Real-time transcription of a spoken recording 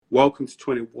Welcome to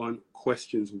 21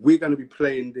 Questions. We're going to be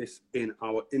playing this in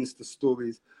our Insta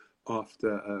stories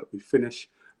after we finish.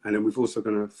 And then we've also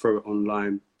going to throw it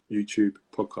online, YouTube,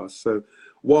 podcast. So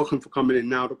welcome for coming in.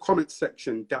 Now, the comment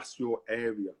section, that's your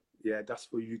area. Yeah, that's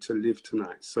for you to live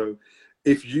tonight. So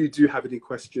if you do have any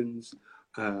questions,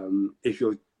 if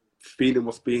you're feeling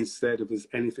what's being said, if there's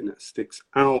anything that sticks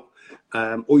out,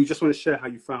 or you just want to share how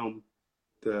you found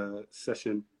the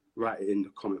session, write it in the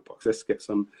comment box. Let's get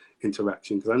some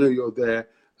interaction, because I know you're there.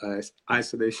 It's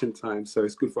isolation time, so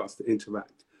it's good for us to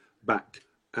interact back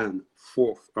and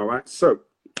forth. All right, so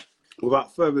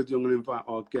without further ado, I'm going to invite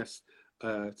our guest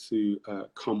to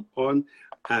come on,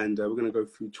 and we're going to go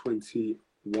through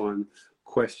 21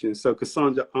 questions. So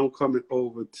Cassandra, I'm coming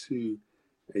over to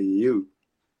you.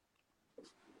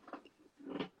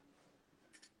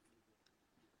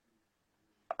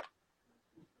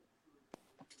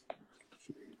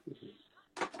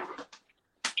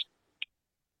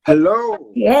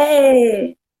 Hello.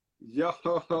 Yay. Yo.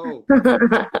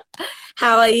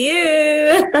 How are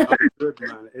you? I'm good,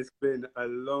 man. It's been a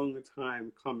long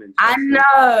time coming. I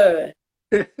know.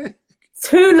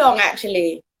 Too long,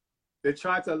 actually. They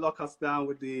tried to lock us down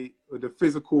with the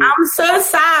physical. I'm so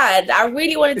sad. I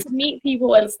really wanted to meet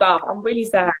people and stuff. I'm really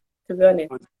sad, to be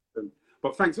honest.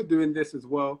 But thanks for doing this as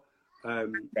well.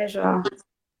 Pleasure. It's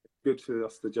good for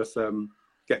us to just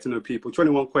get to know people.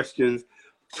 21 questions.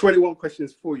 21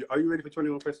 questions for you. Are you ready for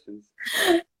 21 questions?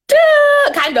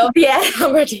 Kind of, yeah.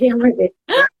 I'm ready.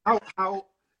 How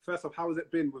first off, how has it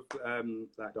been with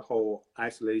like the whole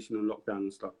isolation and lockdown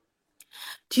and stuff?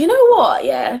 Do you know what?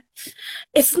 Yeah,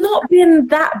 it's not been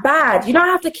that bad. You know, I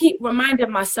have to keep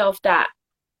reminding myself that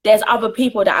there's other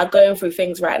people that are going through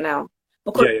things right now.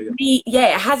 Because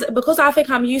it hasn't, because I think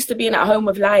I'm used to being at home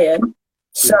with Lion,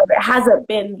 so it hasn't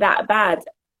been that bad.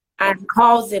 And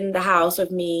Carl's in the house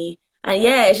with me. And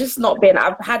yeah, it's just not been,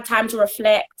 I've had time to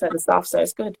reflect and stuff, so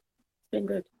it's good. It's been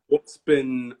good. What's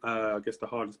been, I guess, the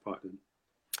hardest part then?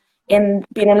 In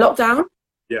being in lockdown?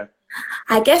 Yeah.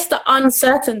 I guess the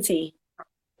uncertainty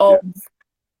of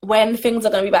when things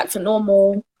are going to be back to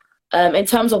normal. In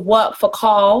terms of work for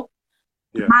Carl,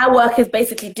 my work is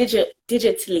basically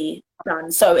digitally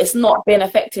done, so it's not been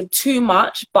affected too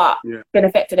much, but been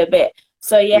affected a bit.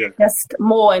 So just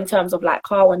more in terms of like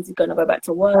Carl, when's he going to go back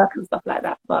to work and stuff like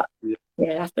that. But yeah,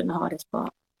 that's been the hardest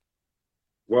part.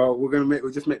 Well, we'll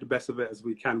just make the best of it as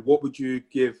we can. What would you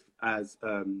give as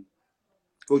what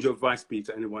would your advice be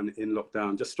to anyone in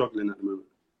lockdown just struggling at the moment?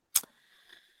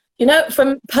 You know,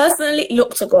 from personally,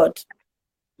 look to God.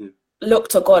 Look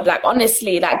to God. Like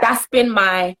honestly, like that's been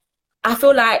I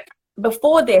feel like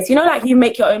before this, you know, like you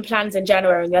make your own plans in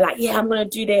January and you're like, yeah, I'm gonna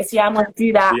do this, I'm gonna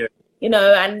do that, you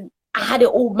know, and I had it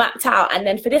all mapped out, and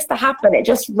then for this to happen, it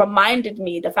just reminded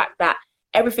me the fact that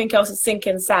everything else is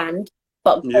sinking sand,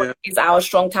 but God is our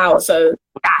strong tower. So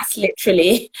that's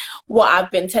literally what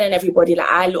I've been telling everybody. Like,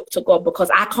 I look to God, because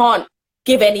I can't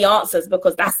give any answers,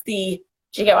 because do you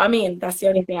get what I mean? That's the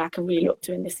only thing I can really look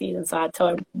to in this season. So I tell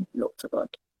everyone, look to God.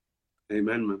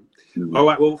 Amen, man. All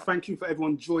right. Well, thank you for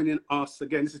everyone joining us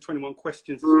again. This is 21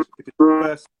 Questions. If it's the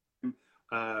first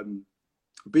time,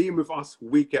 being with us,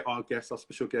 we get our guests, our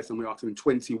special guests, and we ask them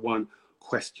 21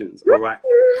 questions. All right.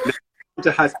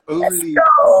 Now, has only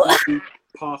one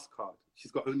pass card. She's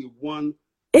got only one.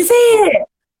 Is it?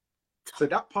 So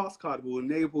that pass card will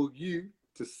enable you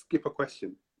to skip a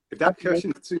question. If that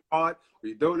question is too hard or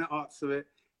you don't want to answer it,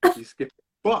 you skip it.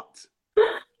 But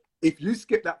if you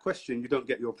skip that question, you don't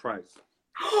get your prize.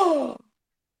 Oh!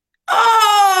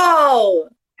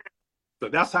 So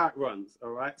that's how it runs.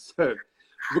 All right. So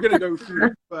we're going to go through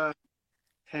the first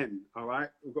 10, all right?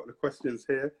 We've got the questions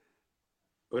here.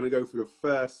 We're going to go through the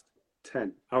first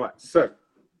 10. All right, so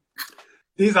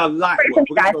these are light work.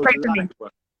 We're going to go light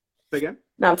work. Say again?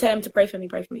 No, I'm telling him to pray for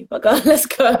me. But go, let's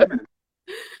go.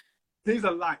 These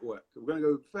are light work. We're going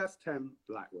to go first 10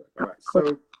 light work. All right,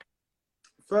 so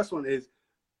first one is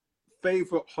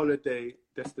favorite holiday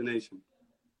destination.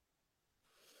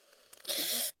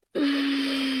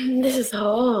 This is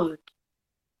hard.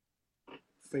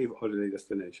 Favorite holiday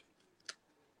destination.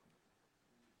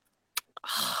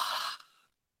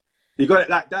 You got it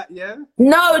like that, yeah?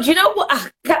 No, do you know what?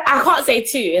 I can't say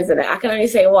two, isn't it? I can only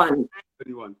say one.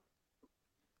 Only one.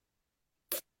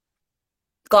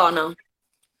 Ghana.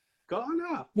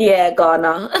 Ghana? Yeah,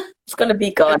 Ghana. It's going to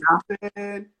be Ghana.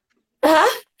 Huh?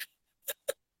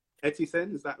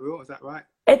 Etisen, is that real? Is that right?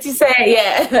 Etisen,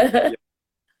 yeah.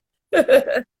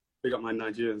 We got my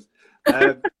Nigerians.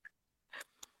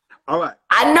 All right.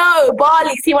 I know,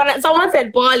 Bali. See, when someone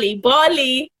said Bali,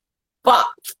 but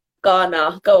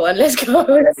Ghana. Go on, let's go.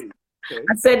 Okay.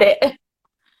 I said it.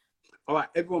 All right,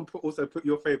 everyone also put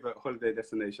your favorite holiday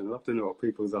destination. I'd love to know what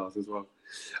people's are as well.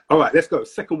 All right, let's go.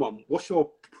 Second one. What's your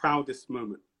proudest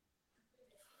moment?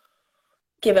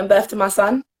 Giving birth to my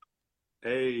son.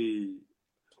 Hey,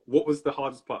 what was the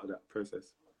hardest part of that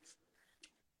process?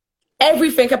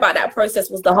 Everything about that process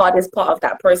was the hardest part of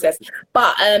that process.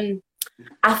 But I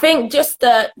think just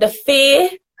the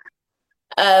fear.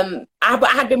 I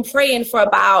had been praying for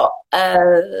about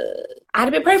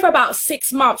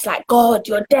 6 months, like, God,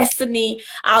 your destiny.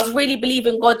 I was really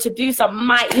believing God to do some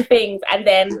mighty things. And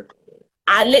then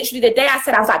I literally, the day I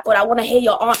said, I was like, God, I want to hear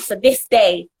your answer this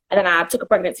day. And then I took a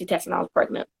pregnancy test and I was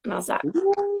pregnant. And I was like,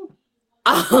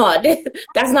 oh,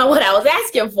 that's not what I was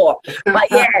asking for. But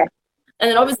yeah.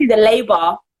 And then obviously the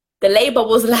labor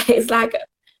was like,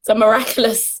 it's a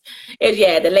miraculous.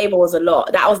 The labor was a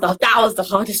lot. That was the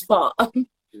hardest part.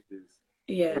 It is.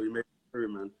 Yeah. So we made it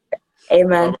through, man.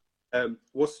 Amen.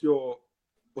 What's the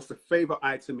favorite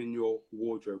item in your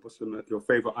wardrobe? What's your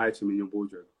favorite item in your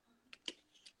wardrobe?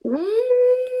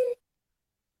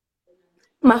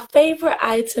 My favorite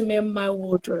item in my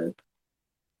wardrobe.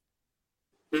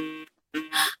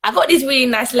 I got these really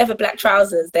nice leather black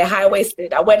trousers. They're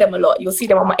high-waisted. I wear them a lot. You'll see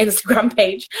them on my Instagram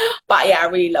page. But yeah, I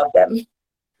really love them.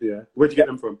 Yeah. Where'd you get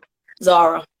them from?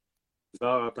 Zara.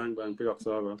 Zara, bang, bang. Big up,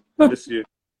 Zara. Miss you.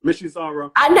 Miss you,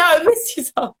 Zara. I know, miss you,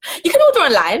 Zara. You can order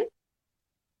online.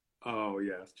 Oh,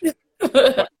 yeah, that's true.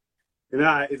 You know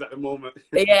how it is at the moment.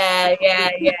 Yeah.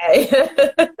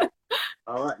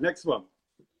 All right, next one.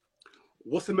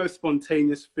 What's the most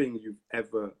spontaneous thing you've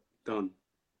ever done?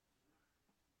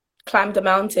 Climbed a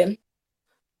mountain.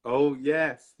 Oh,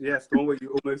 yes. The one where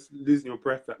you're almost losing your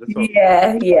breath at the top.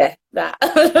 Yeah, that.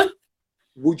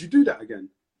 Would you do that again?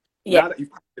 Yeah. Now that you've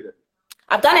did it?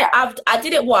 I've done it. I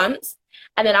did it once,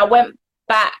 and then I went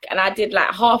back and I did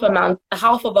like half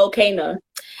a volcano.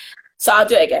 So I'll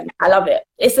do it again. I love it.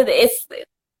 It's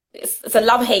a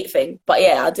love-hate thing, but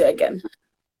yeah, I'll do it again.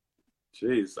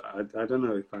 Jeez, I don't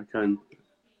know if I can.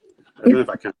 I don't know if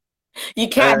I can. You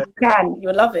can.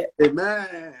 You'll love it.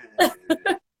 Amen.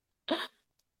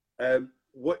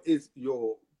 What is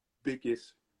your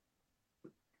biggest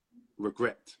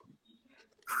regret?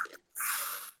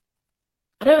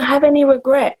 I don't have any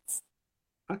regrets.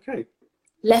 Okay.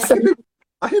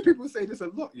 I hear people say this a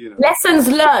lot, you know. Lessons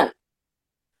learned.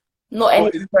 Not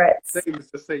any regrets. Same as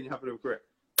just saying you have a regret.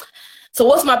 So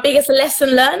what's my biggest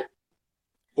lesson learned?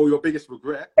 Or your biggest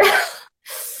regret?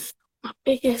 My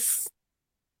biggest...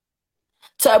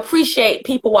 To appreciate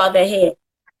people while they're here.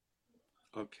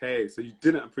 Okay, so you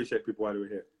didn't appreciate people while they were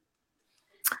here?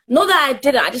 Not that I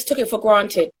didn't. I just took it for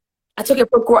granted. I took it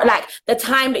for like the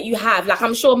time that you have. Like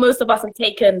I'm sure most of us have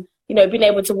taken, being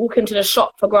able to walk into the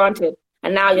shop for granted.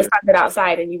 And now you're standing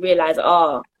outside and you realize,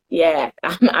 oh, yeah,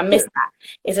 I missed that.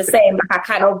 It's the same. Like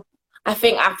I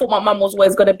thought my mum was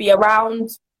always going to be around.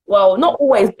 Well, not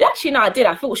always. Actually, no, I did.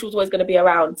 I thought she was always going to be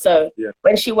around. So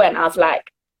when she went, I was like,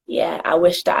 yeah, I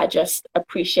wish that I just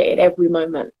appreciated every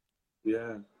moment.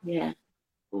 Yeah. Yeah.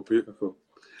 Oh, beautiful.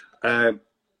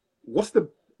 What's the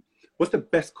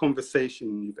best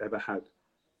conversation you've ever had?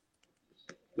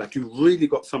 Like you really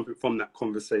got something from that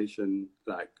conversation,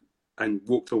 like, and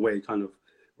walked away kind of,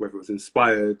 whether it was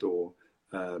inspired or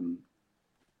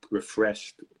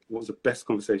refreshed. What was the best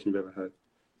conversation you've ever had?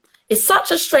 It's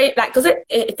such a straight, like, because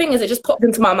the thing is, it just popped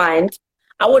into my mind.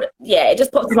 It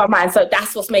just popped into my mind. So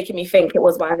that's what's making me think it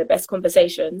was one of the best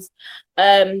conversations.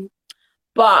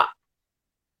 But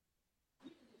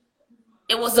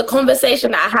it was a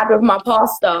conversation that I had with my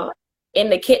pastor in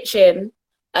the kitchen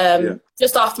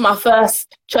just after my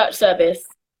first church service.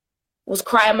 Was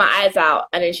crying my eyes out,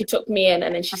 and then she took me in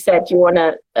and then she said, do you want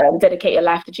to dedicate your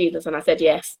life to Jesus? And I said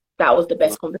yes. That was the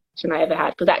best conversation I ever had,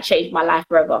 because that changed my life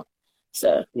forever.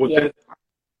 So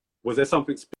was there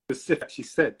something specific she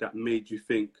said that made you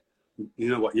think, you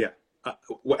know what,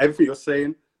 everything you're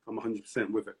saying, I'm 100%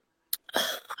 with it?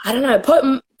 I don't know.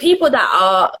 People that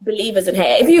are believers in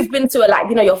here, if you've been to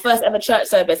your first ever church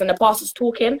service and the pastor's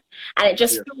talking and it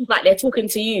just feels like they're talking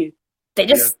to you. They're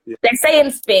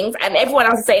saying things and everyone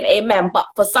else is saying amen, but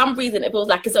for some reason it feels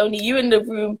like it's only you in the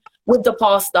room with the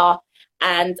pastor.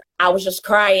 And I was just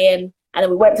crying, and then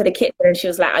we went to the kitchen and she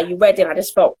was like, are you ready? And I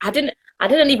just felt I didn't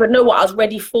even know what I was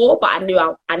ready for, but I knew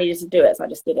I needed to do it, so I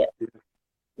just did it.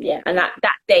 And that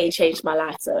day changed my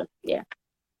life. So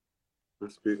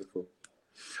that's beautiful.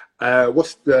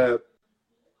 What's the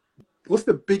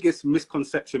biggest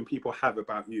misconception people have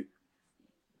about you?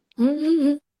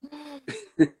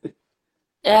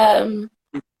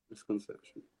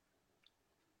 Misconception.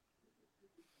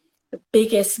 The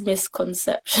biggest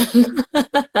misconception.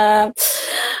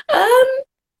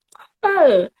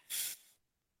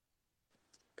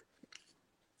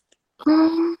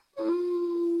 Mm,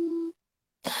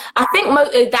 I think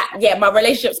my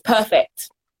relationship's perfect.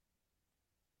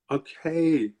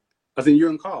 Okay. As in you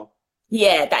and Carl?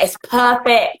 Yeah, that is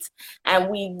perfect. And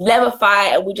we never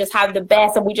fight, and we just have the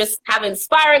best, and we just have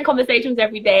inspiring conversations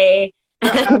every day,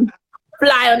 and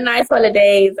fly on nice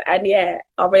holidays. And yeah,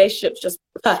 our relationship's just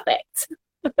perfect.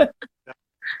 That's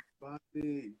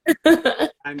funny.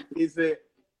 And is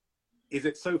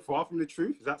it so far from the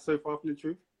truth? Is that so far from the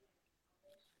truth?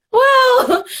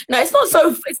 Well, no, it's not,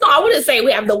 I wouldn't say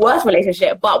we have the worst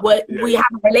relationship, but we have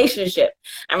a relationship,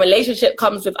 and relationship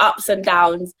comes with ups and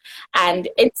downs, and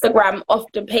Instagram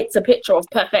often paints a picture of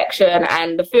perfection,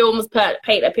 and the films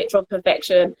paint a picture of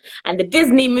perfection, and the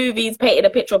Disney movies painted a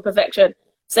picture of perfection.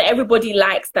 So everybody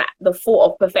likes the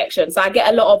thought of perfection. So I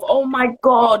get a lot of, oh my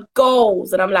God,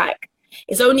 goals. And I'm like,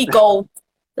 it's only goals.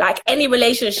 Like any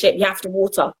relationship, you have to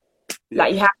water.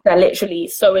 Like you have to literally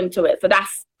sow into it. So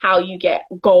that's how you get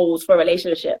goals for a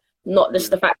relationship, not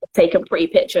just the fact of taking pretty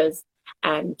pictures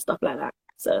and stuff like that.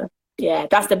 So yeah,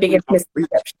 that's the biggest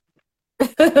misconception.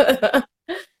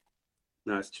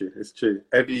 No, it's true. It's true.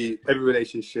 Every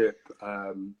relationship,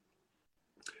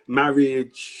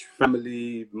 marriage,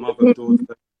 family, mother,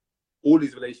 daughter, all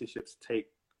these relationships take,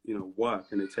 work,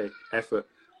 and they take effort,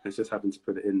 and it's just having to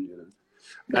put it in,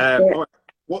 All right.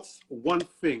 What's one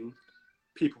thing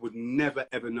people would never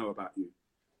ever know about you?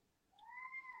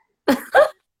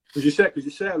 Because you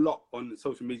share a lot on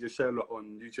social media, share a lot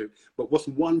on YouTube, but what's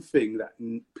one thing that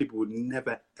people would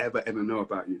never ever ever know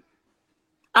about you?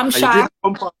 I'm shy.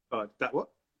 That what?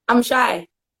 I'm shy.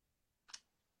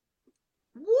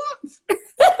 What?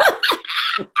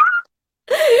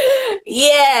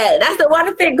 Yeah, that's the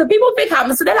one thing, because people think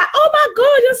so they're like, oh my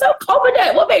God, you're so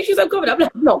confident. What makes you so confident? I'm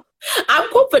like, no, I'm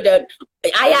confident.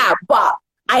 I am, but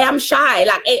I am shy.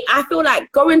 Like, I feel like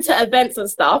going to events and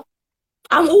stuff,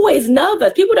 I'm always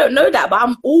nervous. People don't know that, but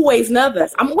I'm always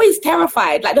nervous. I'm always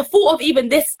terrified. Like the thought of even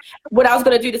this, when I was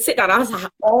going to do the sit down, I was like, I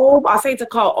was saying to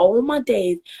Carl, oh my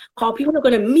days, Carl, people are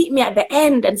going to meet me at the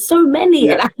end, and so many.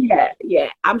 Yeah. And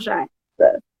I'm shy.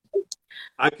 So.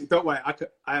 Don't worry.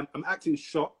 I'm acting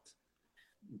shocked,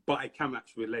 but I can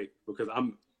actually relate, because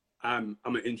I'm an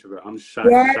introvert. I'm shy.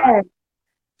 Yeah.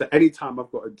 So anytime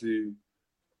I've got to do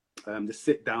the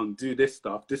sit down, do this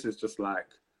stuff, this is just like,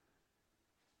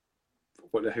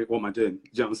 what the heck? What am I doing? Do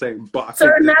you know what I'm saying? But I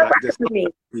think nerve-wracking for me.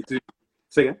 We do.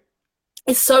 Say again?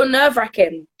 It's so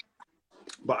nerve-wracking.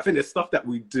 But I think there's stuff that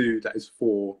we do that is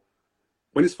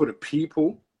when it's for the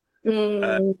people.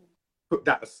 Put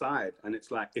that aside, and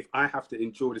it's like, if I have to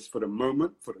endure this for the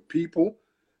moment, for the people,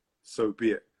 so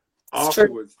be it.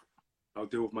 Afterwards, I'll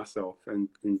deal with myself, and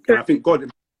I think God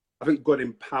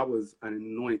empowers and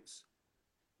anoints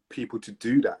people to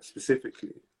do that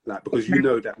specifically, like, because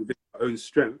that within your own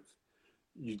strength,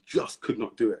 you just could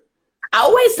not do it. I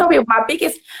always tell people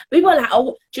people are like,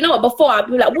 oh, do you know what? Before I'd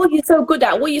be like, what are you so good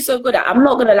at? What are you so good at? I'm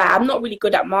not gonna lie, I'm not really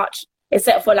good at much,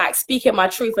 except for like speaking my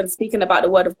truth and speaking about the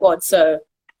word of God. So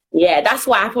yeah, that's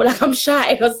why I feel like I'm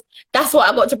shy, because that's what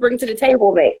I got to bring to the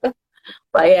table, mate.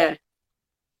 But yeah.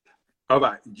 All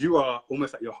right, you are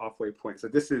almost at your halfway point. So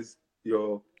this is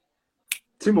your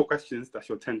 2 more questions. That's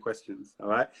your 10 questions. All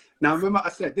right. Now remember, I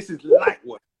said this is light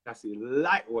work. That's it,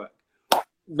 light work.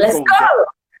 Let's go.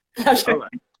 All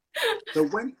right. So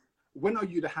when are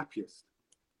you the happiest?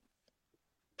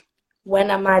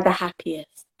 When am I the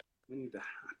happiest? When are you the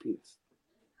happiest?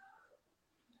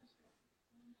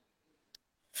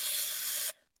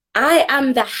 I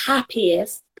am the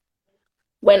happiest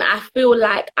when I feel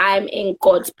like I'm in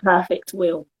God's perfect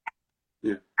will.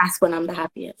 Yeah. That's when I'm the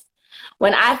happiest.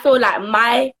 When I feel like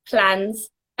my plans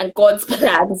and God's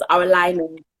plans are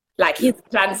aligning, like his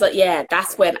plans are,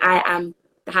 that's when I am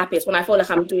the happiest. When I feel like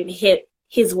I'm doing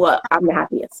his work, I'm the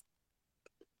happiest.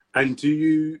 And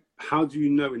how do you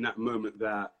know in that moment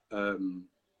that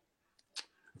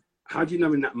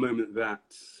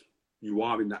you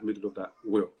are in that middle of that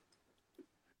will?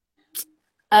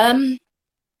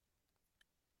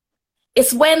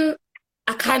 It's when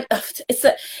it's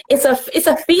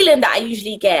a feeling that I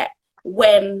usually get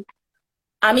when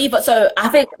I'm I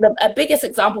think a biggest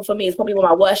example for me is probably on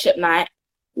my worship night,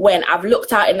 when I've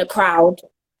looked out in the crowd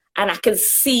and I can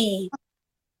see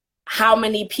how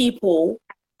many people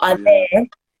are there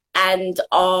and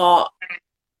are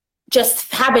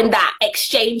just having that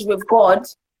exchange with God,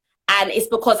 and it's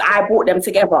because I brought them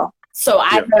together. So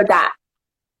I know that.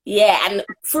 Yeah, and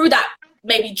through that,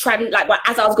 maybe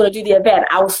as I was going to do the event,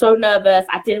 I was so nervous.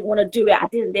 I didn't want to do it. I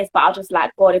didn't this, but I was just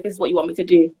like, God, if this is what you want me to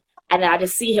do. And then I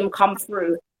just see him come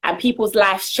through and people's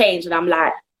lives change. And I'm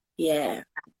like, yeah,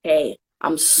 okay.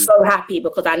 I'm so happy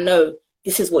because I know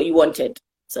this is what you wanted.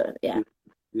 So, yeah.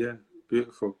 Yeah.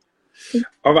 Beautiful.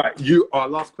 All right, our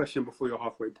last question before your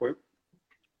halfway point.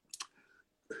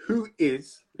 Are you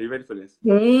ready for this?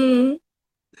 Mm.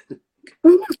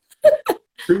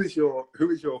 Who is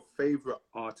your favorite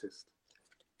artist?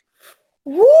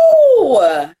 Woo!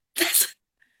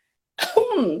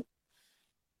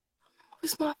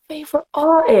 Who's my favorite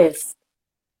artist?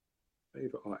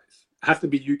 Favorite artist. It has to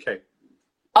be UK.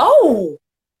 Oh,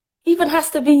 even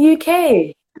has to be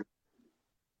UK.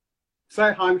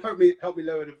 Say hi, help me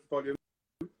lower the volume.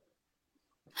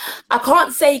 I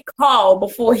can't say Carl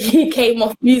before he came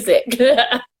off music.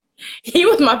 He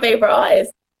was my favorite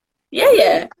artist.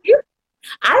 Yeah.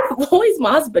 I've always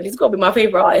my husband. He's got to be my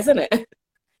favorite artist, isn't it?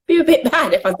 Be a bit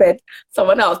bad if I said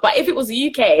someone else. But if it was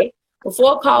UK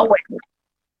before Carl went,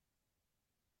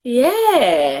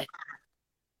 yeah.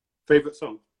 Favorite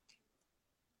song?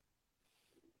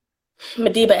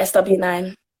 Madiba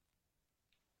SW9.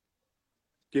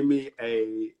 Give me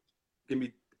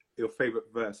your favorite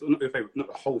verse. Or not your favorite, not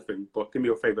the whole thing, but give me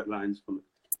your favorite lines from it.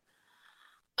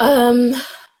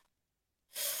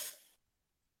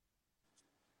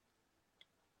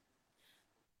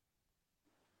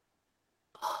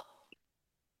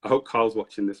 I hope Carl's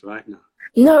watching this right now.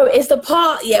 No, it's the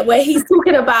part, where he's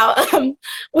talking about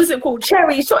what's it called?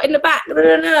 Cherry shot in the back.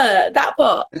 That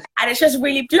part. And it's just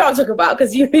really, do you know what I'm talking about?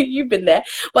 Because you've been there.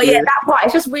 But yeah, that part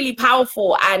is just really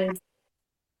powerful, and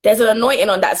there's an anointing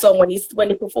on that song when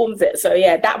he performs it. So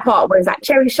yeah, that part where it's like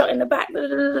cherry shot in the back,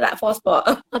 that fast part.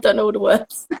 I don't know all the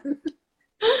words.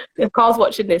 If Carl's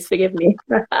watching this, forgive me.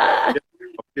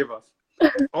 Forgive us.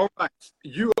 All right,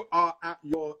 you are at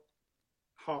your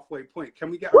halfway point. Can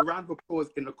we get a round of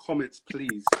applause in the comments,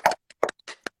 please?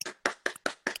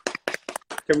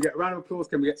 Can we get a round of applause?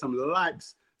 Can we get some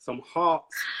likes, some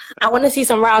hearts? I want to see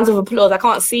some rounds of applause. I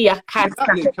can't see. I can't.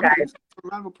 Exactly. Can we get some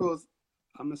round of applause?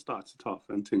 I'm gonna start to talk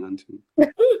and ting.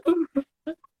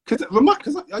 Because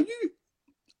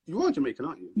you are Jamaican,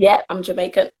 aren't you? Yeah, I'm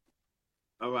Jamaican.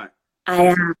 All right. I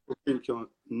am. I think you're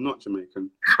not Jamaican.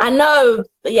 I know.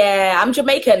 Yeah, I'm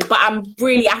Jamaican, but I'm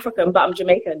really African, but I'm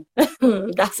Jamaican.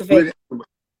 That's the thing. Really?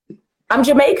 I'm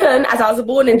Jamaican as I was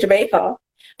born in Jamaica,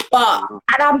 and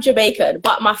I'm Jamaican,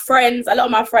 but a lot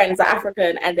of my friends are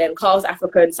African, and then Carl's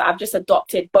African, so I've just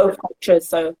adopted both cultures,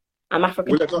 so I'm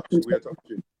African. We adopt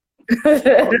you.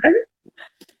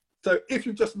 So if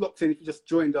you've just locked in, if you just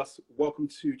joined us, welcome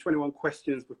to 21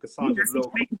 Questions with Cassandra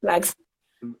Lokko. Flags.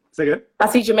 Say again? I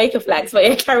see Jamaica flags, but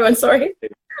yeah, carry on, sorry.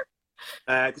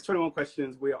 It's 21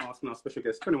 questions. We are asking our special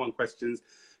guest 21 questions.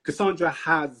 Cassandra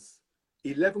has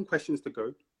 11 questions to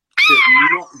go. She has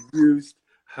not used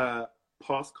her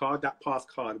pass card. That pass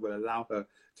card will allow her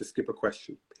to skip a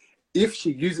question. If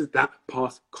she uses that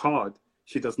pass card,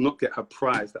 she does not get her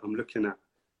prize that I'm looking at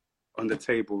on the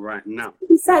table right now.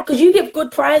 It's sad because you give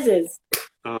good prizes.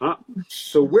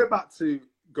 So we're about to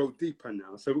go deeper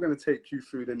now. So we're going to take you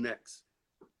through the next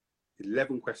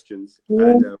 11 questions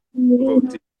and we'll go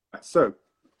deeper. So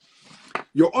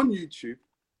you're on YouTube.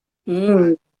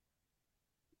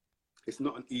 It's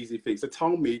not an easy thing. So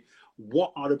tell me,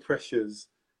 what are the pressures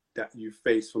that you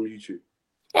face from YouTube?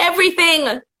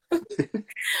 Everything.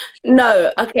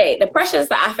 No, okay. The pressures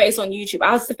that I face on YouTube,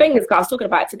 I was talking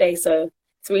about it today, so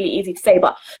it's really easy to say,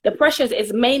 but the pressures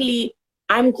is mainly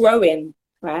I'm growing,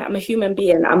 right? I'm a human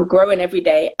being. I'm growing every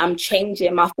day. I'm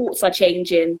changing. My thoughts are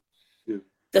changing. Yeah.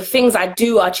 The things I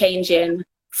do are changing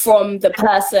from the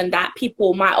person that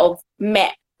people might have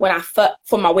met when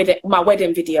for my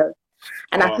wedding video.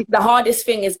 And I think the hardest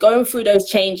thing is going through those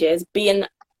changes, being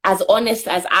as honest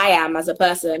as I am as a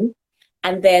person,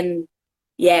 and then,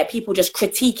 people just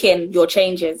critiquing your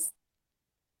changes.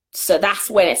 So that's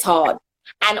when it's hard.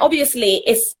 And obviously,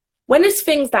 it's when it's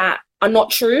things that are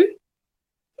not true,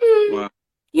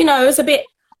 it's a bit,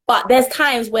 but there's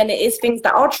times when it is things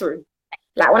that are true.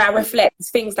 Like when I reflect, it's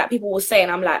things that people will say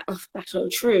and I'm like, oh, that's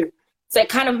not true. So it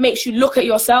kind of makes you look at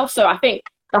yourself. So I think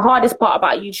the hardest part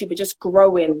about YouTube is just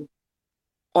growing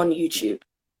on YouTube.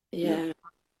 Yeah.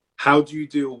 How do you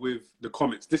deal with the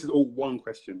comments? This is all one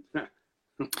question. Do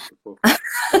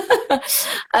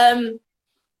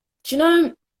you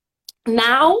know,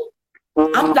 now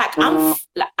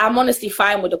I'm honestly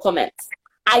fine with the comments.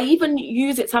 I even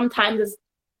use it sometimes as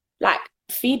like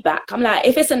feedback. I'm like,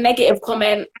 if it's a negative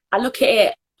comment, I look at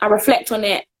it, I reflect on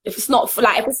it. If it's not,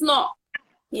 I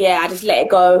just let it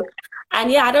go.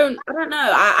 And I don't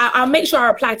know. I'll make sure I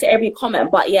reply to every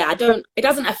comment, but it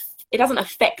doesn't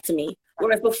affect me.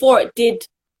 Whereas before it didn't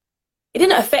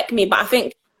affect me, but I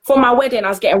think for my wedding, I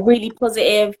was getting really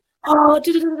positive. So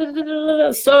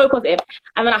positive.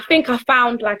 And then I think I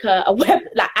found like a web,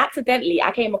 like accidentally,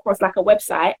 I came across like a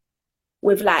website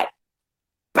with like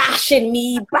bashing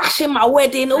me, bashing my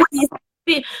wedding, all these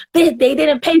things. This, they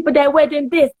didn't pay for their wedding,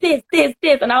 this.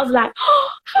 And I was like, oh,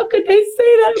 how could they say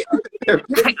that?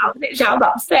 Like, I was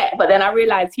upset. But then I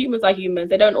realized humans are humans.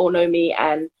 They don't all know me,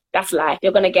 and that's life.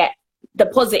 You're going to get the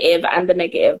positive and the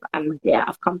negative. And yeah,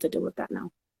 I've come to deal with that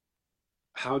now.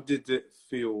 How did it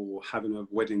feel having a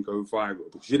wedding go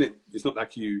viral? Because you didn't, it's not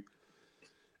like you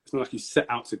set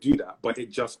out to do that, but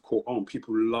it just caught on.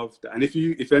 People loved it. And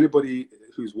if anybody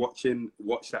who's watching,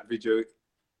 watch that video,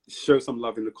 show some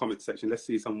love in the comment section. Let's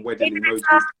see some wedding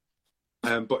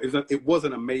emojis. But it was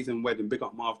an amazing wedding. Big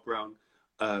up Marv Brown.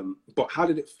 But how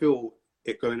did it feel,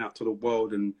 it going out to the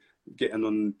world and getting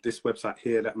on this website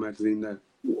here, that magazine there?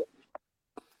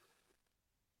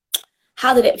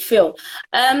 How did it feel?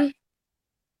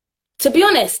 To be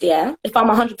honest, yeah, if I'm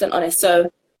 100% honest.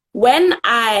 So before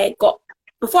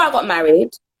I got married,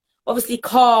 obviously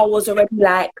Carl was already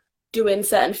like doing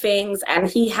certain things, and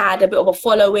he had a bit of a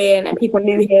following and people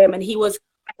knew him, and he was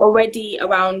already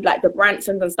around like the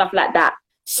Bransons and stuff like that.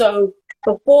 So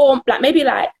before, like maybe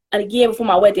like a year before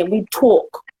my wedding, we'd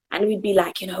talk and we'd be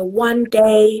like, you know, one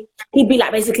day he'd be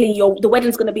like, basically the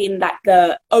wedding's going to be in like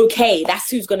the OK, that's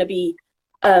who's going to be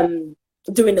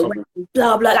doing the wedding,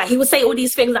 blah blah. Like he would say all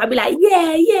these things, I'd be like,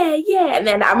 yeah. And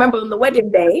then I remember on the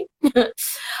wedding day,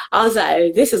 I was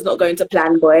like, this is not going to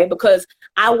plan, boy, because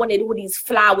I wanted all these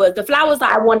flowers, the flowers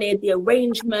that I wanted, the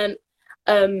arrangement.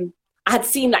 I had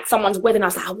seen like someone's wedding, I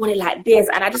was like, I want it like this,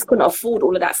 and I just couldn't afford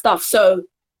all of that stuff. So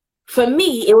for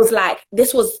me, it was like,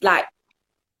 this was like,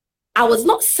 I was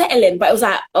not settling, but it was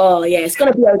like, oh yeah, it's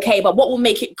gonna be okay. But what will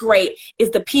make it great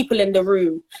is the people in the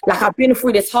room. Like I've been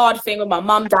through this hard thing with my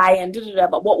mum dying,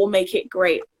 but what will make it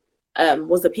great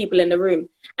was the people in the room.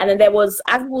 And then there was,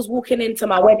 as I was walking into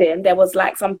my wedding, there was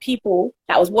like some people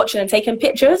that was watching and taking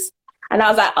pictures. And I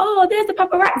was like, oh, there's the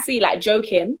paparazzi, like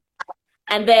joking.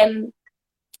 And then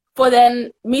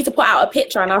me to put out a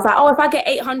picture, and I was like, oh, if I get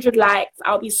 800 likes,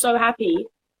 I'll be so happy.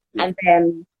 And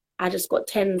then I just got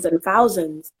tens and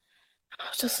thousands. I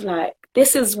was just like,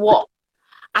 this is what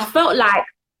I felt like.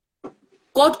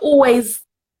 God always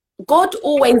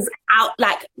out,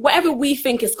 like whatever we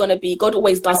think it's gonna be, God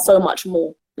always does so much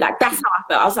more. Like that's how I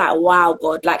felt. I was like, wow,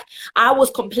 God. Like I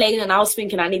was complaining, I was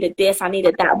thinking I needed this, I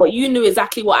needed that, but you knew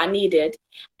exactly what I needed.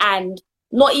 And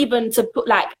not even to put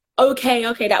like, okay,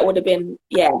 that would have been,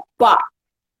 yeah, but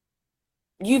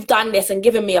you've done this and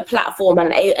given me a platform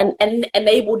and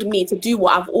enabled me to do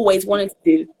what I've always wanted to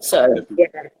do. So yeah,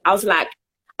 I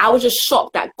was just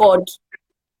shocked that God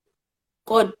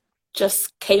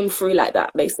just came through like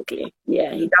that, basically.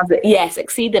 Yeah, he does it. Yes,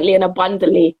 exceedingly and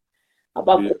abundantly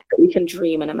above what we can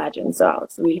dream and imagine. So I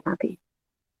was really happy.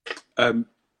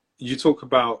 You talk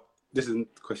about, this is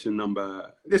question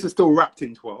number, this is still wrapped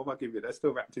in 12. I'll give you that,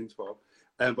 still wrapped in 12.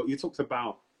 But you talked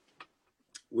about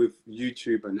with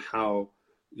YouTube and how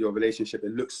your relationship,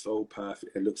 it looks so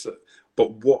perfect.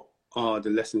 But what are the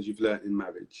lessons you've learned in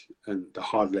marriage, and the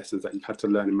hard lessons that you've had to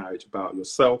learn in marriage about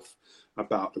yourself,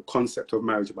 about the concept of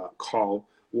marriage, about Carl?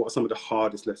 What are some of the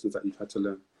hardest lessons that you've had to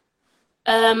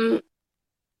learn?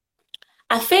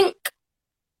 I think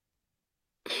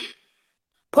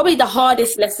probably the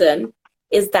hardest lesson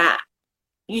is that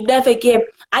you never give.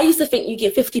 I used to think you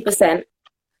give 50%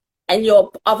 and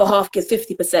your other half gives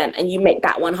 50% and you make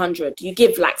that 100. You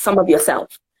give like some of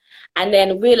yourself, and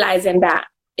then realizing that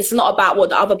it's not about what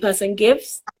the other person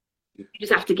gives. You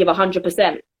just have to give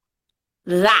 100%.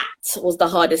 That was the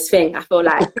hardest thing. I feel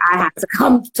like I had to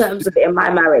come to terms with it in my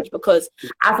marriage, because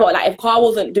I felt like if Carl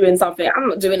wasn't doing something, I'm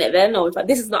not doing it then. Or if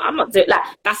this is not, I'm not doing, like,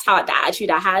 that's how the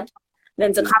attitude I had.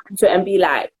 Then to come to it and be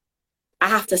like, I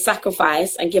have to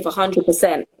sacrifice and give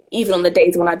 100%, even on the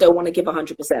days when I don't want to give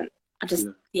 100%.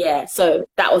 So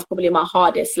that was probably my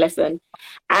hardest lesson.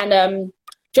 And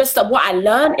just what I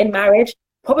learned in marriage,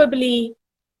 probably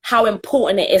how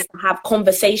important it is to have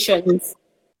conversations,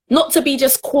 not to be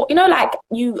just caught, you know, like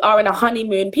you are in a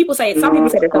honeymoon. Some people say there's no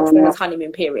such thing as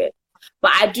honeymoon period,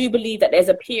 but I do believe that there's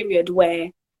a period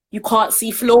where you can't see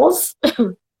flaws.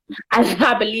 And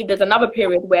I believe there's another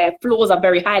period where flaws are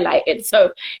very highlighted.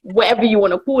 So whatever you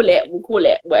want to call it, we'll call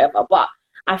it whatever. But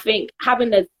I think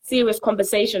having the serious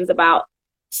conversations about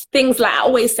things, like I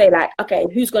always say, like, okay,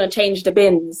 who's going to change the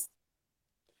bins?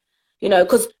 You know,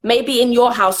 because maybe in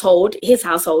your household, his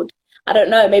household, I don't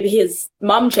know, maybe his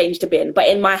mum changed the bin, but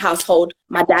in my household,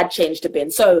 my dad changed the bin.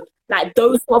 So like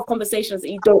those sort of conversations that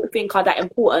you don't think are that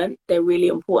important, they're really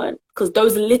important, because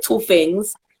those little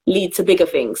things lead to bigger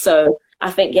things. So I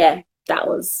think, that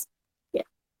was.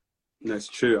 That's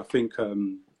true. I think I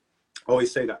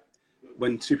always say that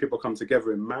when two people come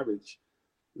together in marriage,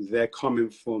 they're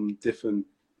coming from different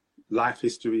life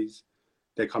histories,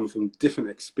 they're coming from different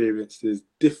experiences,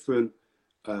 different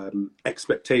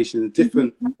expectations,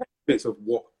 different bits of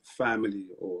what family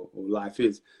or life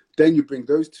is. Then you bring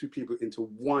those two people into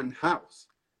one house.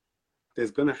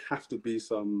 There's going to have to be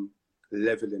some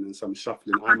leveling and some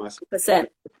shuffling. I myself,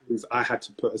 things I had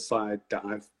to put aside that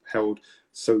I've held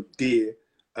so dear,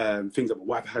 things that my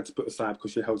wife had to put aside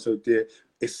because she held so dear.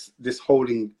 It's this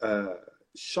holding,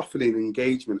 shuffling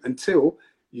engagement until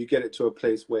you get it to a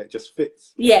place where it just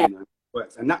fits. Yeah. You know,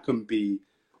 works. And that can be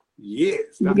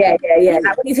years. Yeah.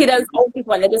 Like when you see those old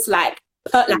people and they're just like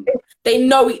they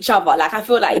know each other. Like I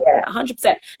feel like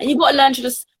 100%. And you've got to learn to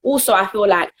just also. I feel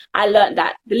like I learned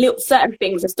that the little certain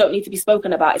things just don't need to be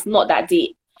spoken about. It's not that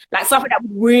deep. Like something that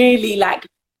would really like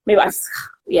maybe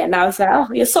now it's like, oh,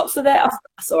 your socks are there. Oh,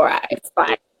 that's all right. It's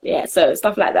fine. Yeah. So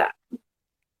stuff like that.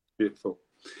 Beautiful.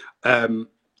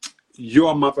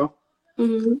 Your mother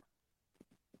to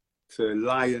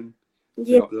Lion.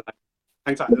 Yeah.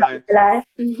 Hang tight, Lion.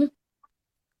 Mm-hmm.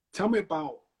 Tell me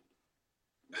about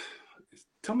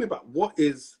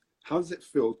how does it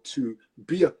feel to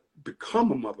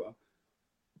become a mother,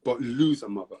 but lose a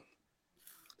mother?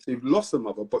 So you've lost a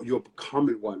mother, but you're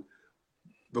becoming one.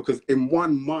 Because in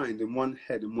one mind, in one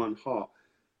head, in one heart,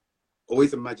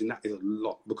 always imagine that is a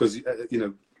lot. Because,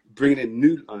 bringing in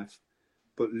new life,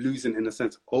 but losing, in a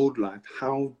sense, old life.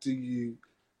 How do you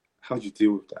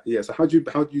deal with that? Yeah, so how do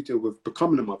you deal with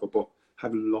becoming a mother, but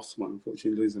having lost one,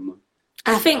 unfortunately losing one?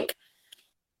 I think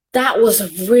that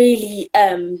was really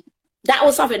that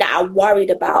was something that I worried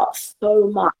about so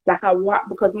much. Like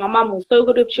because my mum was so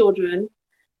good with children,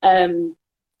 and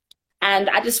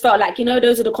I just felt like,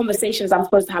 those are the conversations I'm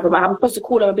supposed to have. I'm supposed to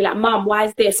call her and be like, Mum, why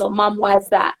is this? Or Mum, why is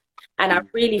that? And I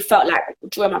really felt like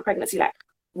during my pregnancy, like,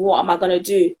 what am I gonna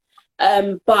do?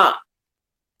 But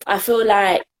I feel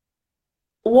like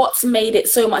what's made it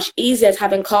so much easier is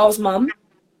having Carl's mum.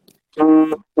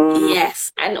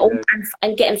 Yes, and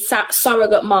getting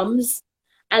surrogate mums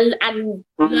and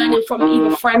learning from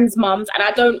even friends' mums. And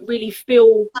I don't really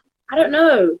feel, I don't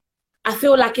know. I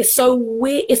feel like it's so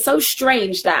weird. It's so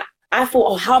strange that I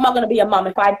thought, oh, how am I going to be a mum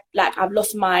if I've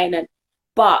lost mine?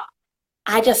 But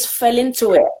I just fell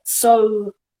into it.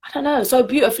 So, I don't know, so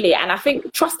beautifully. And I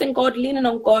think trusting God, leaning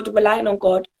on God, relying on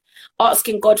God,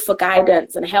 asking God for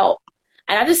guidance and help.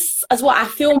 And as what I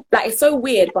feel like, it's so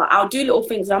weird, but I'll do little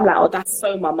things and I'm like, oh, that's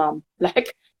so my mum.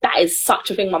 Like, that is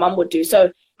such a thing my mum would do.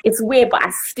 So it's weird, but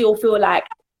I still feel like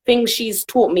things she's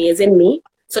taught me is in me.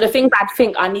 So the things I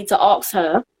think I need to ask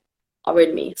her are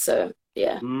in me. So,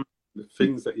 yeah. The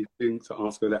things that you think to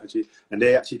ask her and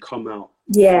they actually come out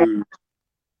through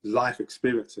life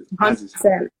experiences.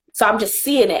 100%. So I'm just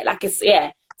seeing it like it's,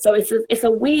 So it's a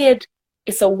weird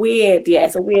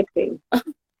thing.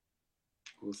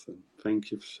 Awesome.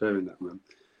 Thank you for sharing that, man.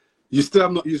 You still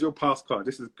have not used your pass card.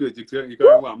 This is good. You're going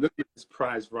well. I'm looking at this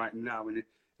prize right now, and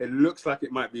it looks like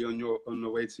it might be on the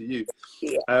way to you.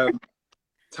 Yeah.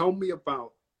 Tell me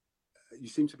about. You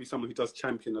seem to be someone who does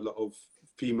champion a lot of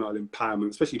female empowerment,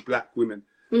 especially Black women.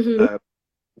 Mm-hmm.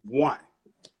 Why?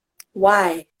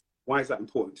 Why is that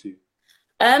important to you?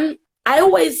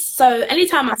 So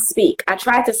anytime I speak, I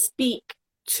try to speak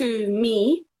to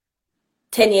me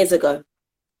 10 years ago.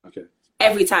 Okay.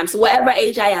 Every time. So whatever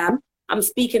age I am, I'm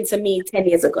speaking to me 10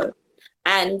 years ago.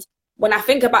 And when I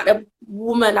think about the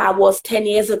woman I was 10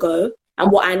 years ago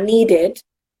and what I need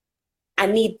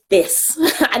this.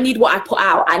 I need what I put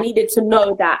out. I needed to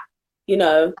know that,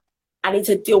 I need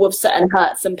to deal with certain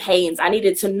hurts and pains. I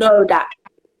needed to know that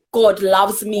God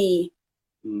loves me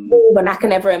more than I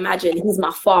can ever imagine. He's my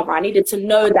father. I needed to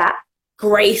know that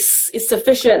grace is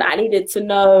sufficient. I needed to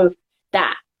know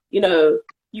that,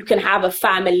 you can have a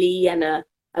family and a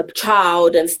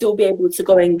child and still be able to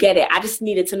go and get it. I just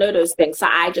needed to know those things. So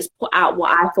I just put out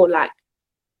what I feel like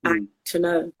I need to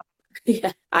know.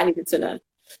 Yeah, I needed to know.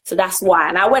 So that's why.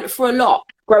 And I went through a lot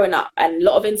growing up and a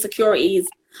lot of insecurities,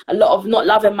 a lot of not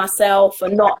loving myself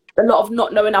and a lot of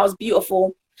not knowing I was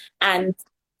beautiful. And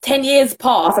 10 years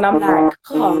passed and I'm like,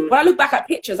 God, when I look back at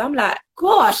pictures, I'm like,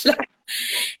 gosh,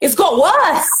 it's got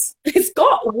worse. It's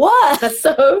got worse.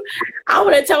 So I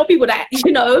want to tell people that, at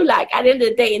the end of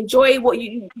the day, enjoy what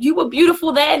you were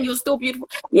beautiful then, you're still beautiful.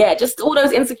 Yeah, just all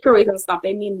those insecurities and stuff.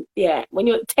 They mean, when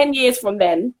you're 10 years from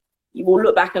then, you will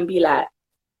look back and be like,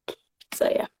 so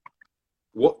yeah.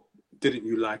 What didn't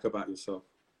you like about yourself?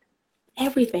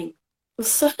 Everything.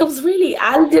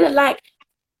 I didn't like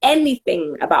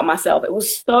anything about myself. It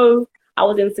was I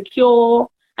was insecure.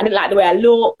 I didn't like the way I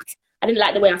looked. I didn't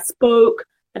like the way I spoke.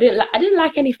 I didn't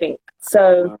like anything.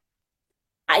 So,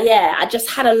 I just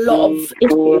had a lot of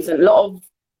issues and a lot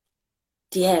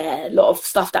of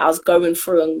stuff that I was going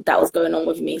through and that was going on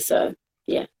with me. So,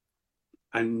 yeah.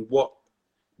 And what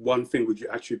one thing would you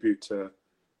attribute to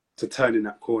turning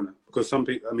that corner? Because some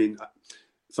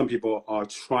people are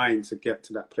trying to get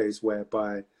to that place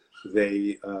whereby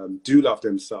they do love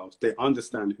themselves. They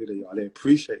understand who they are. They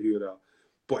appreciate who they are.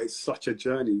 But it's such a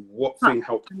journey. What thing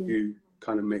helped you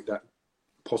kind of make that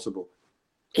possible?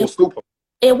 Or still possible?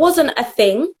 It wasn't a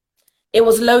thing. It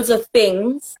was loads of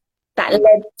things that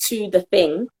led to the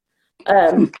thing.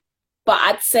 But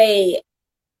I'd say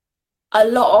a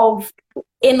lot of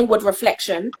inward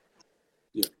reflection.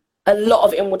 Yeah. A lot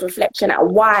of inward reflection at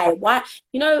why.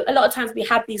 You know, a lot of times we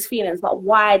have these feelings, but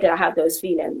why did I have those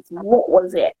feelings? What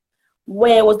was it?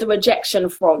 Where was the rejection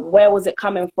from? Where was it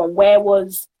coming from? Where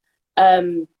was,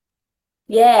 where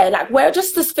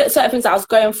just the certain things I was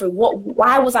going through?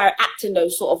 Why was I acting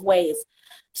those sort of ways?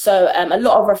 So a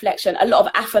lot of reflection, a lot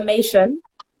of affirmation.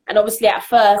 And obviously at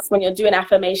first, when you're doing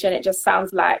affirmation, it just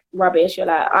sounds like rubbish. You're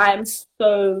like, I'm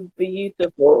so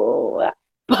beautiful.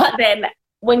 But then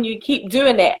when you keep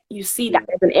doing it, you see that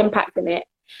there's an impact in it.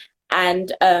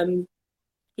 And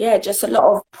just a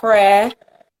lot of prayer.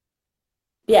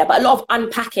 Yeah, but a lot of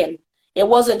unpacking. It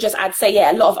wasn't just, I'd say,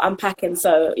 a lot of unpacking.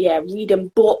 So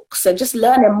reading books and just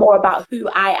learning more about who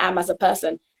I am as a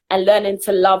person and learning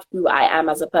to love who I am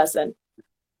as a person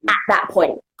at that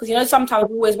point. Because, you know, sometimes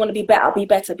we always want to be better, be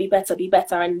better, be better, be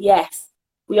better. And yes,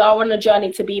 we are on a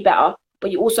journey to be better,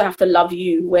 but you also have to love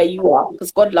you where you are,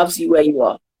 because God loves you where you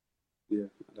are. Yeah,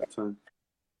 at that time.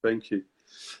 Thank you.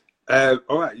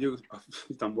 All right, you've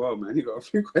done well, man. You got a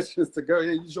few questions to go.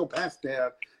 Yeah, use your pass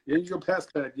there. Yeah, use your pass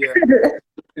card. Yeah.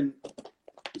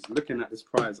 Just looking at this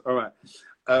prize. All right.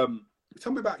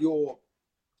 Tell me about your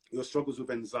struggles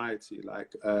with anxiety.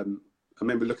 Like, I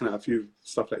remember looking at a few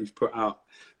stuff that you've put out,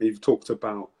 and you've talked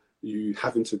about you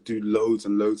having to do loads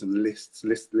and loads and lists.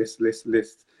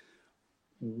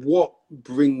 What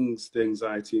brings the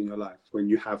anxiety in your life when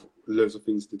you have loads of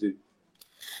things to do?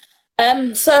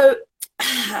 So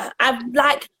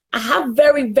I have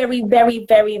very, very, very,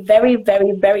 very, very,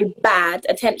 very, very bad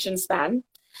attention span.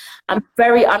 I'm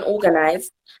very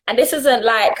unorganized. And this isn't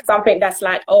like something that's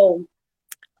like, oh,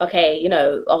 okay, you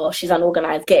know, oh, she's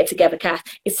unorganized, get it together, Cass.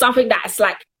 It's something that's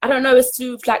like, I don't know, it's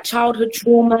through like childhood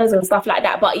traumas and stuff like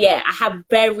that. But yeah, I have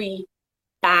very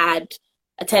bad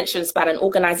attention span and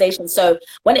organization. So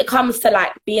when it comes to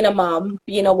like being a mom,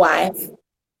 being a wife,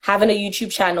 having a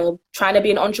YouTube channel, trying to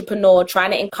be an entrepreneur,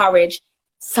 trying to encourage,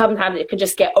 sometimes it can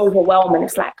just get overwhelming.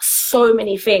 It's like so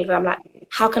many things. And I'm like,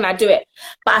 how can I do it?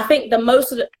 But I think the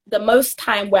most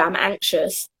time where I'm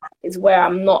anxious is where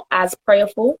I'm not as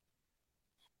prayerful.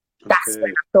 That's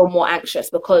when I feel more anxious,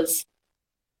 because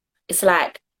it's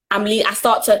like I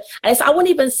start to, and I wouldn't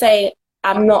even say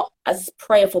I'm not as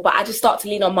prayerful, but I just start to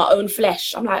lean on my own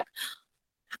flesh. I'm like,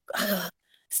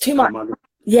 it's too much.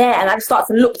 Yeah, and I just start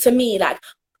to look to me like,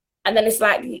 and then it's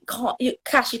like,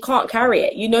 Cash, you can't carry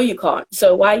it. You know you can't.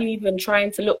 So why are you even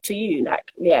trying to look to you?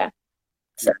 Like, yeah.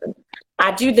 So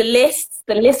I do the lists.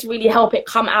 The lists really help it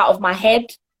come out of my head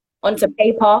onto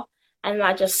paper, and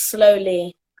I just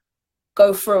slowly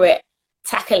go through it,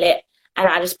 tackle it, and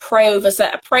I just pray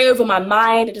over my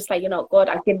mind, just like, you know, God,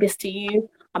 I give this to you.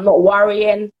 I'm not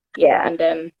worrying. Yeah, and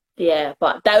then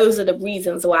but those are the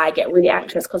reasons why I get really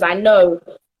anxious, because I know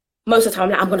most of the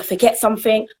time I'm going to forget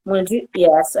something. I'm going to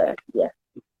do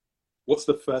What's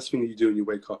the first thing you do when you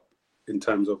wake up, in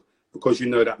terms of, because you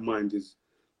know that mind is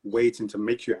waiting to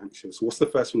make you anxious? What's the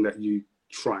first thing that you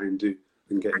try and do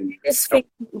and get in? This thing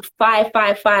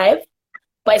 555,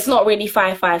 but it's not really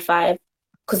 555,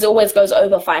 because it always goes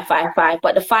over 555.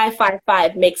 But the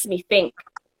 555 makes me think.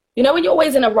 You know, when you're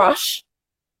always in a rush,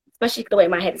 especially the way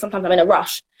my head, sometimes I'm in a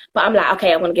rush, but I'm like,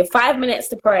 okay, I'm going to give 5 minutes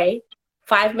to pray,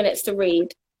 5 minutes to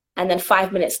read, and then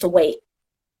 5 minutes to wait.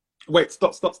 Wait,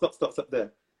 stop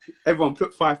there. Everyone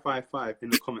put 555 in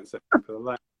the comment section.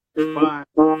 Like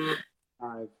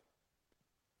 555.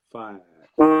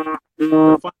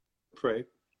 5 pray.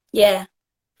 Yeah.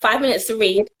 5 minutes to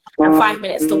read and 5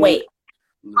 minutes to wait.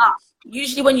 Nice.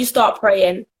 Usually when you start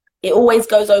praying, it always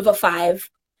goes over 5.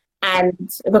 And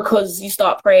because you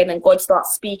start praying and God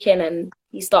starts speaking and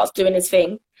he starts doing his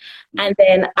thing. And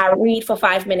then I read for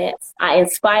 5 minutes. I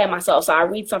inspire myself. So I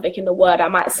read something in the word. I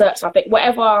might search something.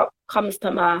 Whatever comes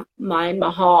to my mind, my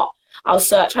heart, I'll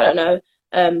search. I don't know.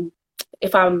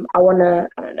 If I want to,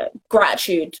 I don't know,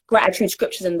 gratitude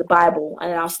scriptures in the Bible.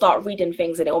 And then I'll start reading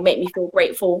things and it will make me feel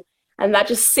grateful. And I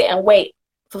just sit and wait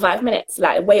for 5 minutes.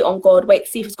 Like, wait on God. Wait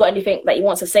to see if he's got anything that he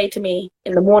wants to say to me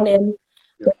in the morning.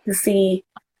 Wait to see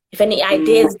if any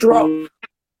ideas drop.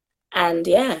 And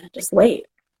just wait.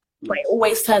 But it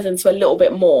always turns into a little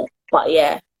bit more. But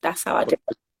that's how I do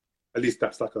it. At least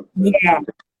that's like a...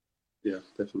 Yeah,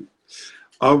 definitely.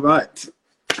 All right.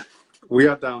 We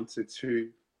are down to 2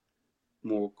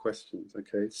 more questions.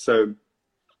 Okay, so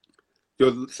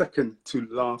your second to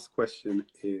last question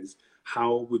is,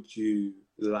 how would you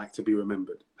like to be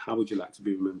remembered? How would you like to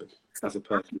be remembered as a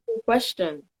person?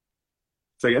 Question.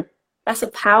 Say again? That's a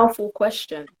powerful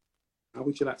question. How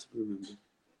would you like to be remembered?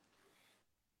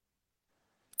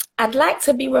 I'd like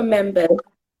to be remembered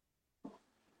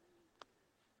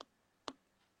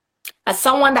as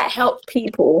someone that helped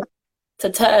people to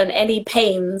turn any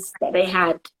pains that they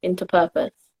had into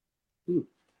purpose.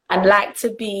 I'd like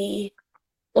to be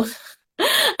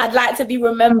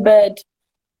remembered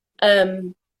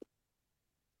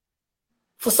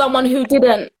for someone who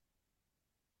didn't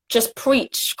just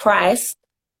preach Christ,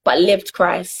 but lived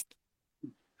Christ.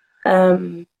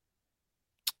 I'd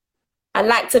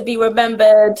like to be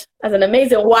remembered as an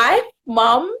amazing wife,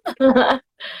 mom. What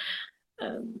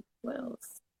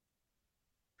else?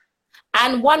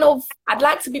 And I'd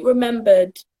like to be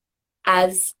remembered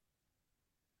as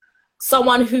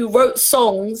someone who wrote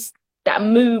songs that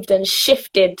moved and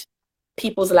shifted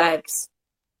people's lives.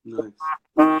 Nice.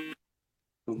 Come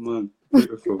on,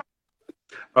 beautiful.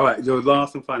 All right, your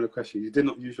last and final question. You did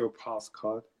not use your pass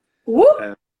card.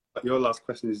 But your last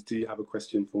question is, do you have a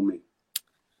question for me?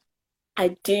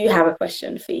 I do have a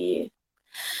question for you.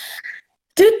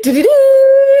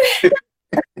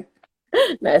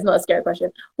 No, it's not a scary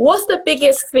question. What's the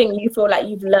biggest thing you feel like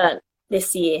you've learned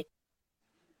this year?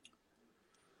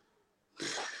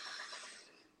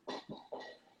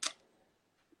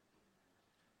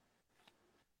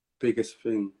 Biggest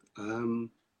thing. The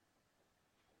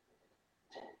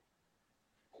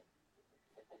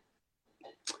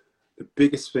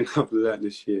biggest thing I've learned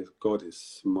this year is God is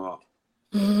smart.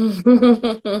 He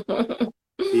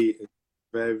is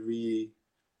very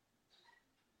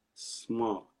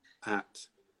smart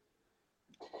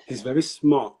he's very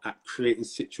smart at creating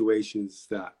situations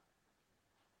that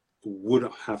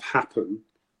wouldn't have happened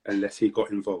unless he got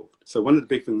involved. So one of the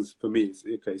big things for me is,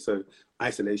 okay, so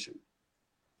isolation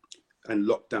and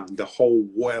lockdown, the whole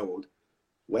world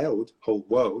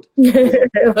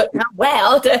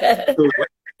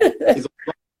is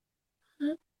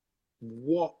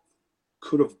what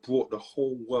could have brought the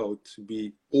whole world to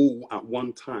be all at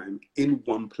one time in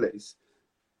one place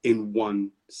in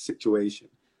one situation.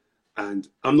 And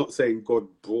I'm not saying God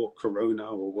brought Corona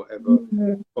or whatever,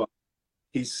 but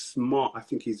he's smart. I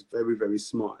think he's very, very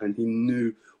smart, and he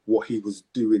knew what he was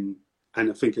doing. And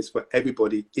I think it's for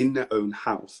everybody in their own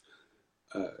house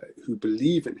who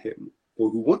believe in him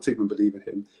or who want to even believe in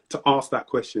him to ask that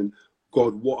question: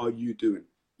 God, what are you doing?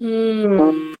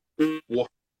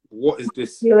 What is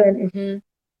this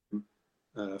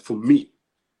for me?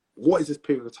 What is this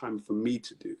period of time for me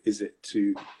to do? Is it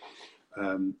to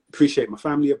appreciate my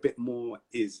family a bit more?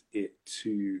 Is it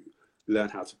to learn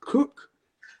how to cook?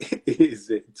 Is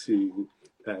it to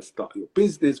start your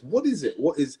business? What is it?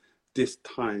 What is this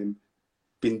time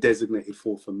been designated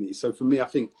for me? So for me, I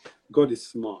think God is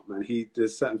smart, man.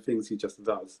 There's certain things he just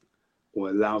does or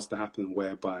allows to happen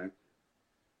whereby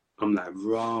I'm like,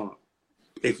 rah,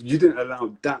 if you didn't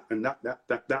allow that and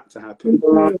that to happen,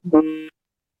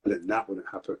 then that wouldn't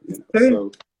happen, you know.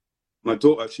 So my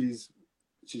daughter, she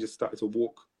just started to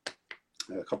walk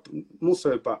more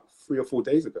so about 3 or 4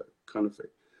 days ago, kind of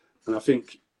thing. And I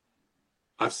think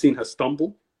I've seen her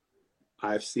stumble,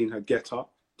 I've seen her get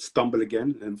up, stumble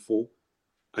again and fall,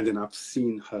 and then I've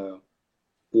seen her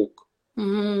walk.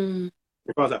 If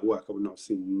I was at work, I would not have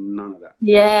seen none of that.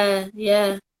 Yeah.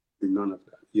 None of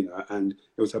that, you know. And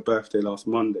it was her birthday last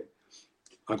Monday.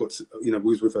 I got to, we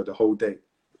was with her the whole day.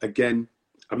 Again,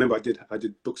 I remember I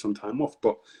did book some time off,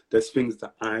 but there's things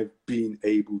that I've been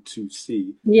able to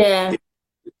see in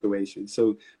situation.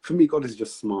 So for me, God is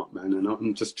just smart, man, and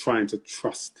I'm just trying to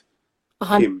trust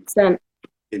 100%.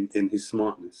 him in his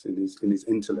smartness, in his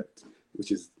intellect,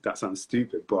 that sounds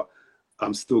stupid, but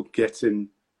I'm still getting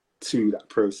to that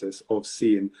process of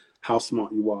seeing how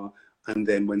smart you are, and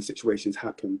then when situations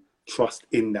happen, trust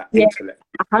in that intellect.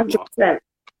 100%.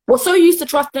 We're so used to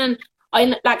trusting.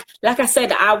 Like I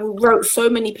said, I wrote so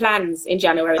many plans in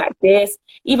January like this.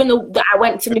 Even though I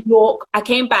went to New York, I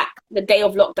came back the day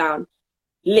of lockdown,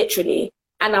 literally.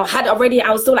 And I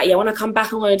was still like, yeah, when I come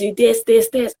back, I'm going to do this.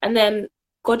 And then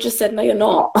God just said, no, you're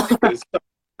not.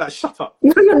 Shut up.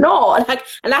 No, you're not.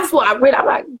 And that's what I'm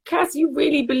like, Cass, you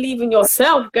really believe in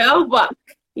yourself, girl. But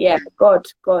yeah, God.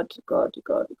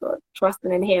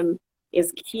 Trusting in him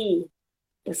is key.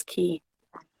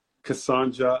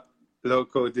 Cassandra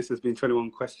Lokko, this has been 21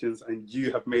 questions, and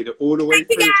you have made it all the way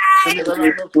through.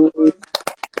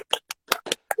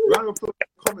 Round of applause in the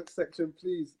comment section,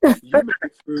 please. You made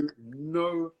it through.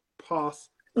 No pass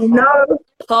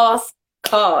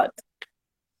card.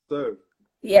 So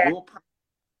Yeah. your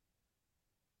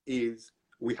is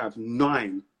we have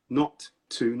 9, not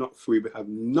 2, not 3, we have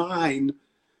 9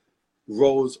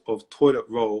 rolls of toilet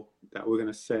roll that we're going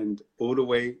to send all the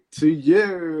way to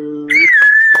you.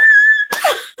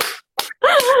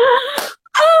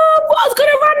 Oh, what's going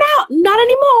to run out? Not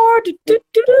anymore.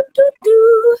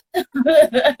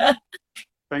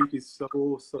 Thank you so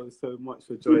much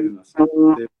for joining us.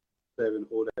 Sharing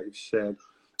all that you've shared.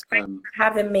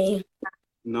 Having me.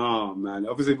 No, man.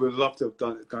 Obviously, we'd love to have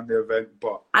done the event,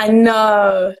 but I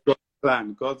know.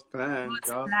 God's plan.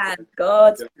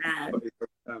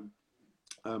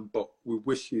 But we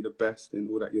wish you the best in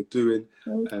all that you're doing.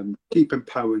 Keep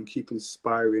empowering, keep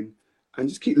inspiring, and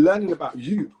just keep learning about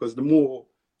you, because the more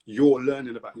you're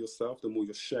learning about yourself, the more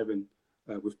you're sharing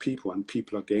with people, and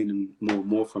people are gaining more and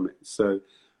more from it. So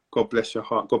God bless your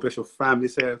heart. God bless your family.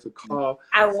 Say hello to Carl.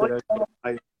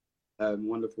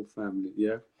 Wonderful family.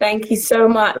 Yeah. Thank you so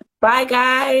much. Bye,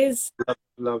 guys.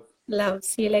 Love.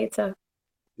 See you later.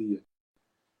 See you.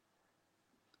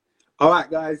 All right,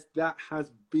 guys, that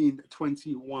has been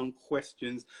 21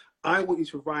 questions. I want you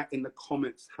to write in the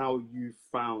comments how you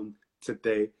found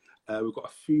today. We've got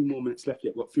a few more minutes left.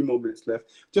 Yeah, we've got a few more minutes left.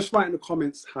 Just write in the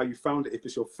comments how you found it, if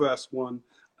it's your first one,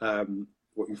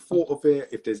 what you thought of it,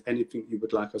 if there's anything you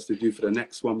would like us to do for the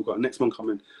next one. We've got a next one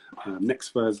coming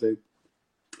next Thursday.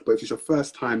 But if it's your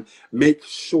first time, make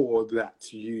sure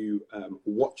that you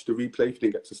watch the replay. If you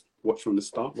didn't get to watch from the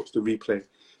start, watch the replay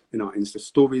in our Insta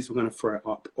stories. We're going to throw it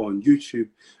up on YouTube.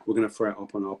 We're going to throw it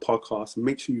up on our podcast.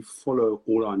 Make sure you follow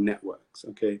all our networks,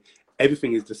 okay?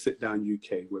 Everything is the Sitdown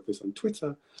UK, whether it's on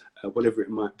Twitter, whatever it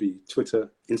might be,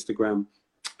 Twitter, Instagram,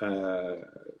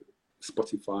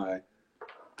 Spotify,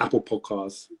 Apple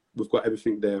Podcasts. We've got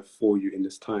everything there for you in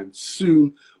this time.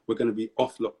 Soon, we're going to be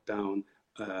off lockdown,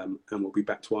 and we'll be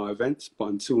back to our events. But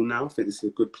until now, I think this is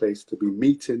a good place to be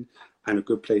meeting and a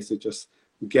good place to just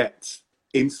get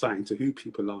insight into who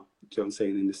people are, do you know what I'm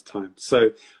saying, in this time.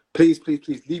 So please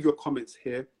leave your comments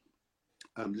here.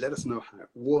 Let us know how it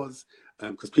was,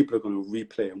 because people are going to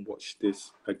replay and watch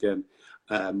this again.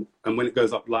 And when it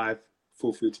goes up live,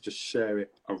 feel free to just share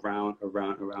it around.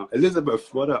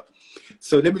 Elizabeth, what up?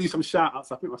 So let me do some shout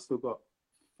outs. I think I've still got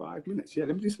 5 minutes. Yeah,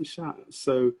 let me do some shout outs.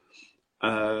 So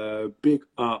big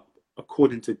up,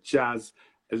 according to Jazz,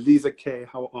 Eliza K,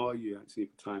 how are you? I see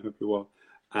the time, hope you're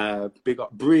well. Big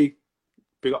up Bree,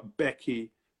 big up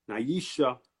Becky,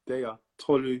 Naisha, Dea,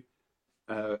 Tolu,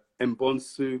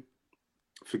 Mbonsu,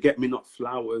 Forget Me Not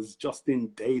Flowers,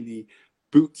 Justin Daly,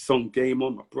 Boots on Game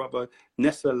On, my brother,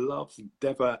 Nessa Loves,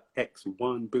 Deva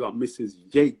X1, big up Mrs.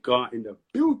 Yeager in the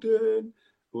building.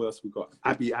 Who else we got?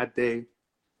 Abby Ade.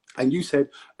 And you said,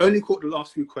 only caught the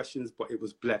last few questions, but it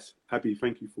was blessed. Abby,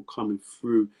 thank you for coming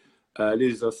through.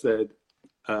 Lisa said,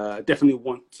 definitely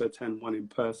want to attend one in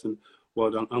person.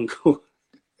 Well done, Uncle.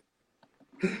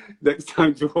 Next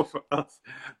time, draw for us.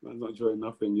 I'm not drawing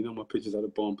nothing. You know my pictures are the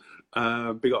bomb.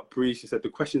 Big up Bree. She said, the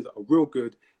questions are real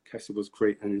good. Cassie was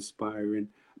great and inspiring.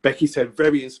 Becky said,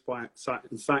 very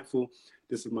insightful.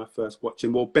 This is my first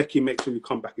watching. Well, Becky, make sure you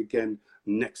come back again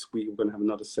next week. We're going to have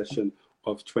another session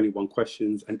of 21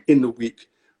 questions. And in the week,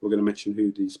 we're going to mention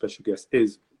who the special guest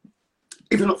is.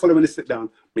 If you're not following the Sit Down,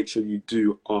 make sure you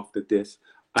do after this.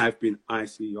 I've been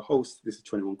Icy, your host. This is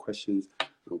 21 Questions,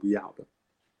 and we out.